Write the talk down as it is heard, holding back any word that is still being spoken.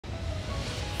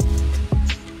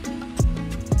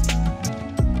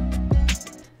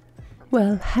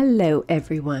Well, hello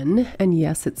everyone, and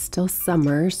yes, it's still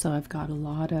summer, so I've got a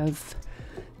lot of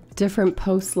different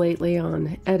posts lately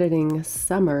on editing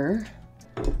summer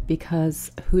because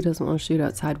who doesn't want to shoot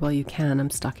outside while you can? I'm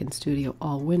stuck in studio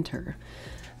all winter.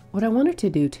 What I wanted to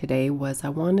do today was I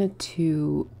wanted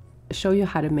to show you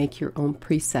how to make your own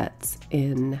presets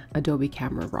in Adobe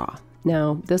Camera Raw.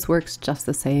 Now, this works just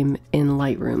the same in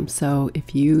Lightroom, so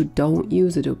if you don't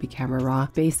use Adobe Camera Raw,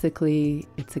 basically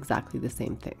it's exactly the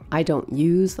same thing. I don't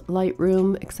use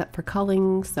Lightroom except for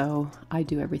culling, so I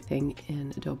do everything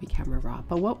in Adobe Camera Raw.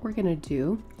 But what we're gonna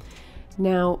do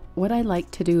now, what I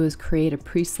like to do is create a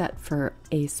preset for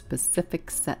a specific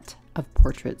set of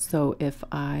portraits. So if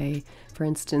I, for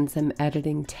instance, am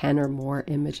editing 10 or more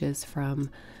images from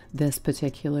this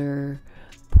particular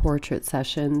portrait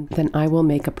session, then I will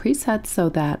make a preset so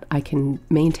that I can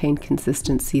maintain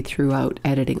consistency throughout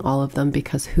editing all of them,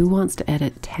 because who wants to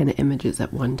edit 10 images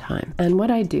at one time? And what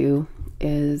I do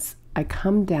is I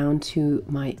come down to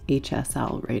my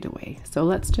HSL right away. So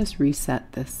let's just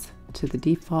reset this to the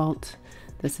default.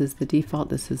 This is the default.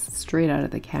 This is straight out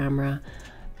of the camera.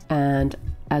 And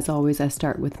as always, I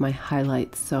start with my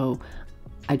highlights. So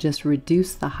I just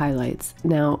reduce the highlights.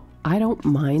 Now, I don't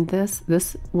mind this.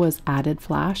 This was added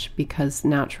flash because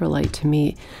natural light to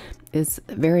me is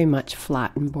very much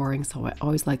flat and boring. So I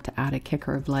always like to add a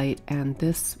kicker of light. And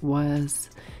this was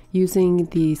using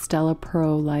the Stella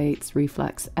Pro Lights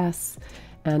Reflex S,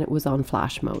 and it was on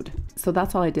flash mode. So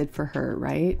that's all I did for her,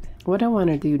 right? What I want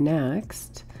to do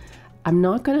next, I'm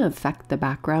not going to affect the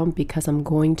background because I'm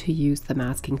going to use the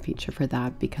masking feature for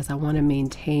that, because I want to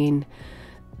maintain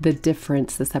the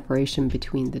difference, the separation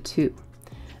between the two.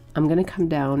 I'm going to come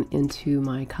down into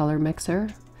my color mixer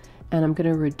and I'm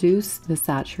going to reduce the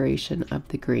saturation of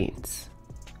the greens.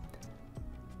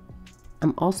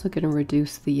 I'm also going to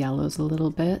reduce the yellows a little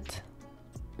bit,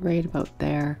 right about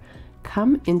there.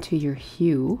 Come into your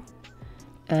hue,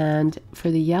 and for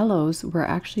the yellows, we're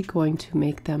actually going to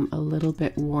make them a little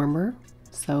bit warmer.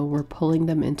 So we're pulling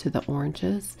them into the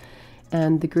oranges,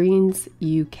 and the greens,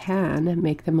 you can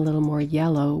make them a little more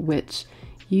yellow, which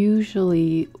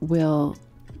usually will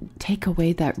take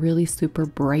away that really super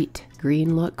bright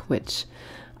green look, which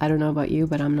I don't know about you,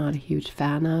 but I'm not a huge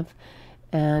fan of.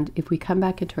 And if we come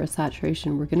back into our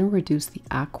saturation, we're going to reduce the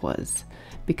aquas,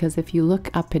 because if you look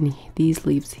up in these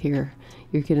leaves here,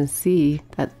 you're going to see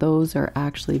that those are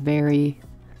actually very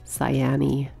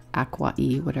cyan-y,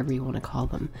 aqua-y, whatever you want to call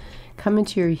them. Come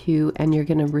into your hue and you're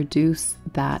going to reduce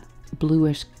that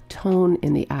bluish tone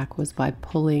in the aquas by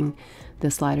pulling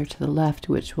the slider to the left,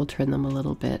 which will turn them a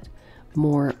little bit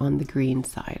more on the green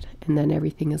side, and then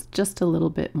everything is just a little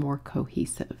bit more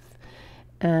cohesive.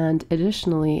 And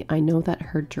additionally, I know that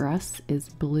her dress is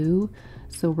blue,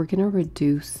 so we're going to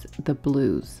reduce the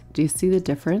blues. Do you see the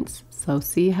difference? So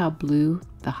see how blue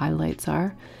the highlights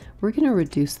are? We're going to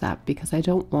reduce that because I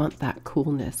don't want that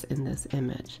coolness in this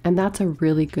image. And that's a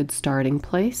really good starting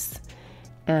place.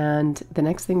 And the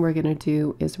next thing we're going to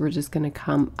do is we're just going to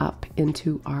come up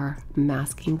into our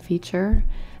masking feature,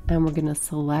 and we're going to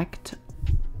select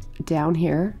down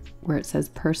here where it says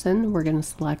person, we're going to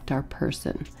select our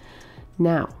person.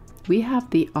 Now, we have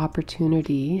the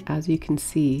opportunity, as you can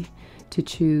see, to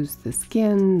choose the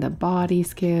skin, the body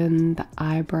skin, the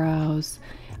eyebrows,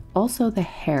 also the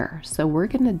hair. So we're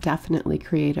going to definitely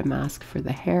create a mask for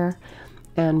the hair,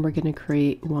 and we're going to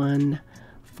create one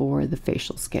for the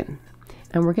facial skin.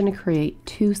 And we're going to create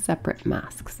two separate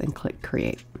masks and click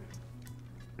create.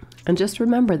 And just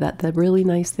remember that the really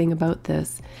nice thing about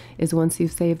this is once you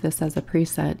save this as a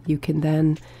preset, you can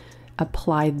then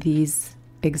apply these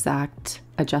exact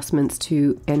adjustments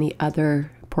to any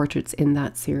other portraits in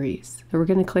that series. So we're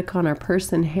going to click on our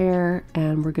person hair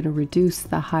and we're going to reduce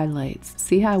the highlights.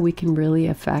 See how we can really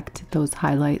affect those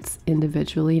highlights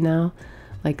individually now,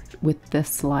 like with this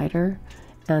slider,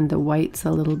 and the whites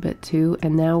a little bit too.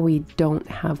 And now we don't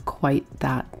have quite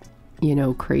that,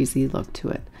 crazy look to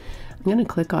it. I'm going to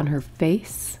click on her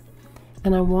face,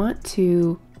 and I want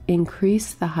to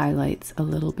increase the highlights a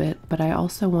little bit, but I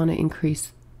also want to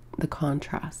increase the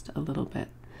contrast a little bit,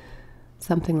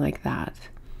 something like that.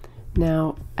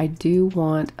 Now, I do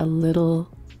want a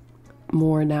little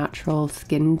more natural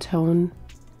skin tone,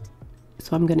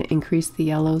 so I'm going to increase the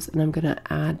yellows, and I'm going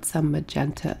to add some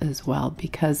magenta as well,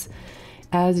 because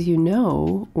as you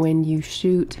know, when you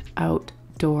shoot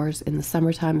outdoors in the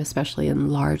summertime, especially in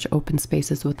large open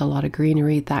spaces with a lot of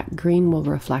greenery, that green will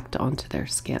reflect onto their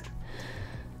skin.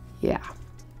 Yeah.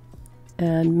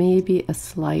 And maybe a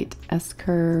slight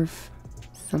S-curve,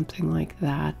 something like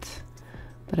that.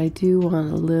 But I do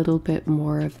want a little bit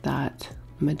more of that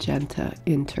magenta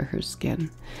into her skin.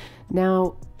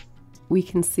 Now, we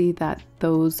can see that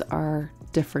those are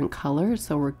different colors,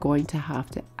 so we're going to have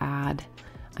to add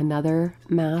another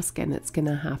mask, and it's going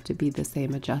to have to be the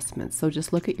same adjustments. So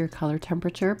just look at your color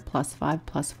temperature, +5,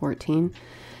 +14,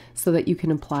 so that you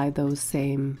can apply those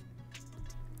same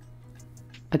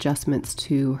adjustments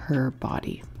to her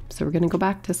body. So we're going to go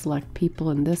back to select people,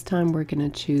 and this time we're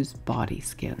going to choose body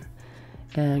skin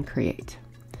and create.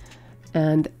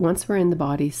 And once we're in the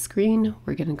body screen,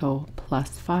 we're going to go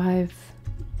 +5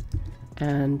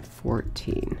 and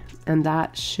 14. And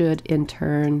that should in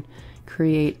turn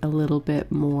create a little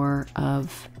bit more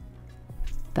of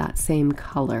that same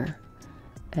color.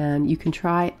 And you can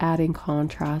try adding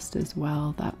contrast as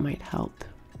well. That might help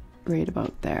right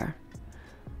about there.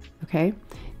 Okay,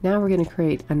 now we're going to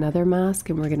create another mask,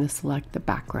 and we're going to select the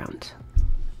background.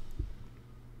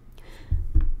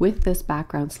 With this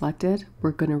background selected,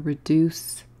 we're going to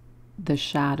reduce the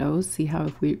shadows. See how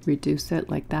if we reduce it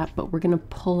like that, but we're going to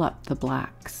pull up the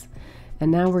blacks.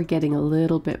 And now we're getting a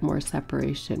little bit more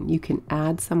separation. You can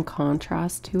add some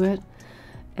contrast to it,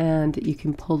 and you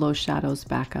can pull those shadows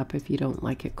back up if you don't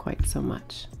like it quite so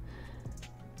much.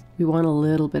 We want a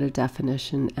little bit of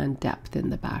definition and depth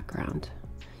in the background.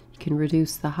 You can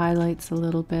reduce the highlights a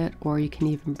little bit, or you can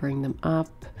even bring them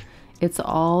up. It's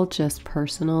all just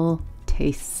personal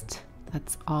taste.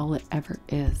 That's all it ever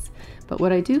is. But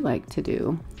what I do like to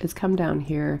do is come down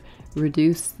here,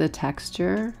 reduce the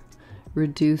texture,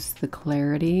 reduce the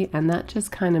clarity, and that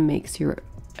just kind of makes your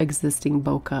existing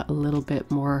bokeh a little bit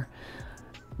more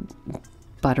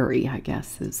buttery, I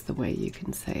guess is the way you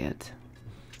can say it.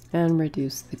 And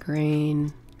reduce the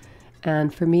grain.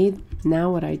 And for me,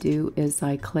 now what I do is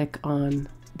I click on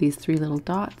these three little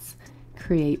dots,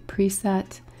 create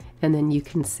preset, and then you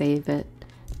can save it,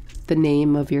 the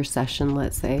name of your session,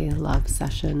 let's say love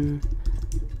session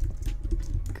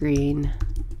green.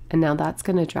 And now that's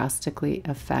going to drastically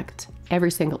affect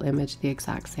every single image the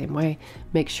exact same way.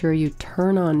 Make sure you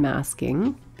turn on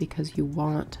masking because you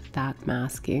want that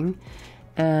masking,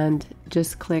 and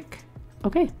just click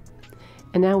OK.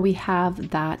 And now we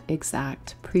have that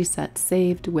exact preset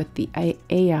saved with the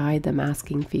AI, the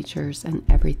masking features, and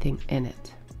everything in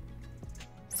it.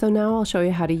 So now I'll show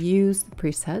you how to use the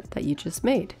preset that you just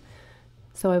made.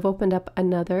 So I've opened up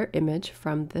another image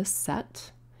from this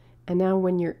set. And now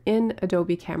when you're in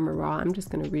Adobe Camera Raw, I'm just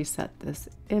going to reset this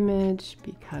image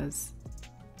because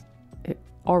it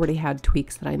already had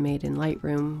tweaks that I made in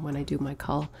Lightroom when I do my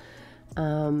cull.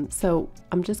 So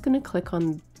I'm just going to click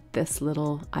on this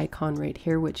little icon right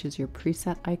here, which is your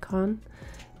preset icon.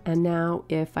 And now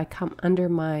if I come under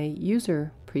my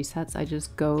user presets, I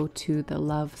just go to the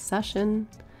love session,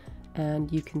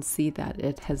 and you can see that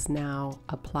it has now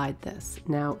applied this.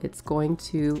 Now it's going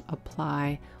to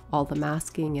apply all the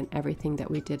masking and everything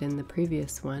that we did in the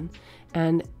previous one.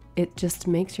 And it just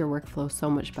makes your workflow so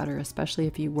much better, especially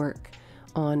if you work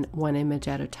on one image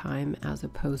at a time as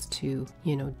opposed to,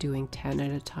 you know, doing 10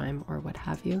 at a time or what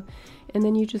have you. And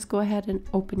then you just go ahead and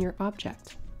open your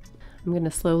object. I'm going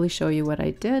to slowly show you what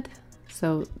I did.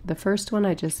 So the first one,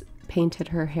 I just painted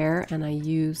her hair, and I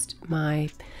used my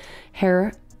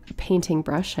hair painting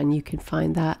brush, and you can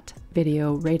find that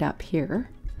video right up here.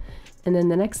 And then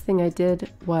the next thing I did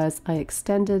was I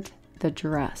extended the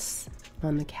dress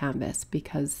on the canvas,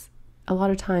 because a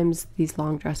lot of times these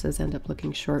long dresses end up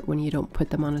looking short when you don't put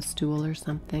them on a stool or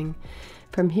something.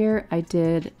 From here I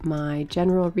did my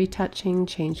general retouching,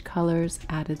 changed colors,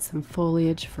 added some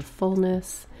foliage for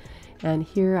fullness, and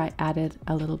here I added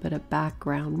a little bit of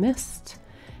background mist.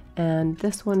 And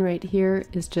this one right here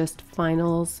is just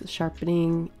finals,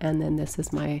 sharpening, and then this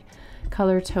is my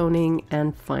color toning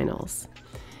and finals.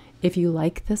 If you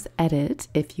like this edit,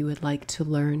 if you would like to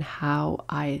learn how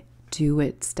I do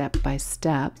it step by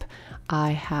step,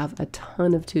 I have a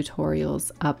ton of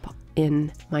tutorials up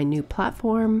in my new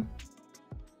platform.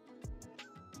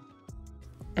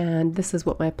 And this is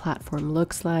what my platform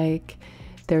looks like.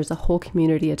 There's a whole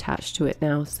community attached to it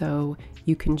now, so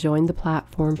you can join the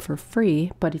platform for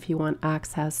free, but if you want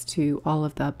access to all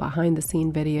of the behind the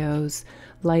scene videos,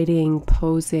 lighting,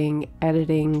 posing,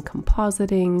 editing,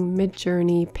 compositing,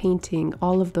 Midjourney, painting,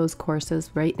 all of those courses,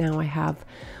 right now I have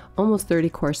almost 30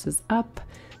 courses up,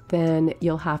 then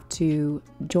you'll have to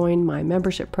join my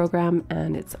membership program,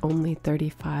 and it's only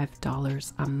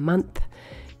 $35 a month.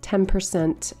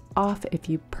 10% off if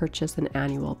you purchase an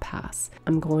annual pass.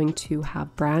 I'm going to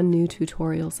have brand new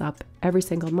tutorials up every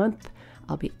single month.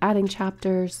 I'll be adding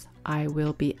chapters. I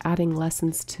will be adding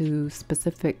lessons to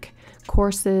specific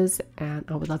courses, and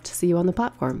I would love to see you on the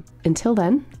platform. Until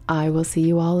then, I will see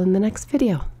you all in the next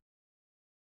video.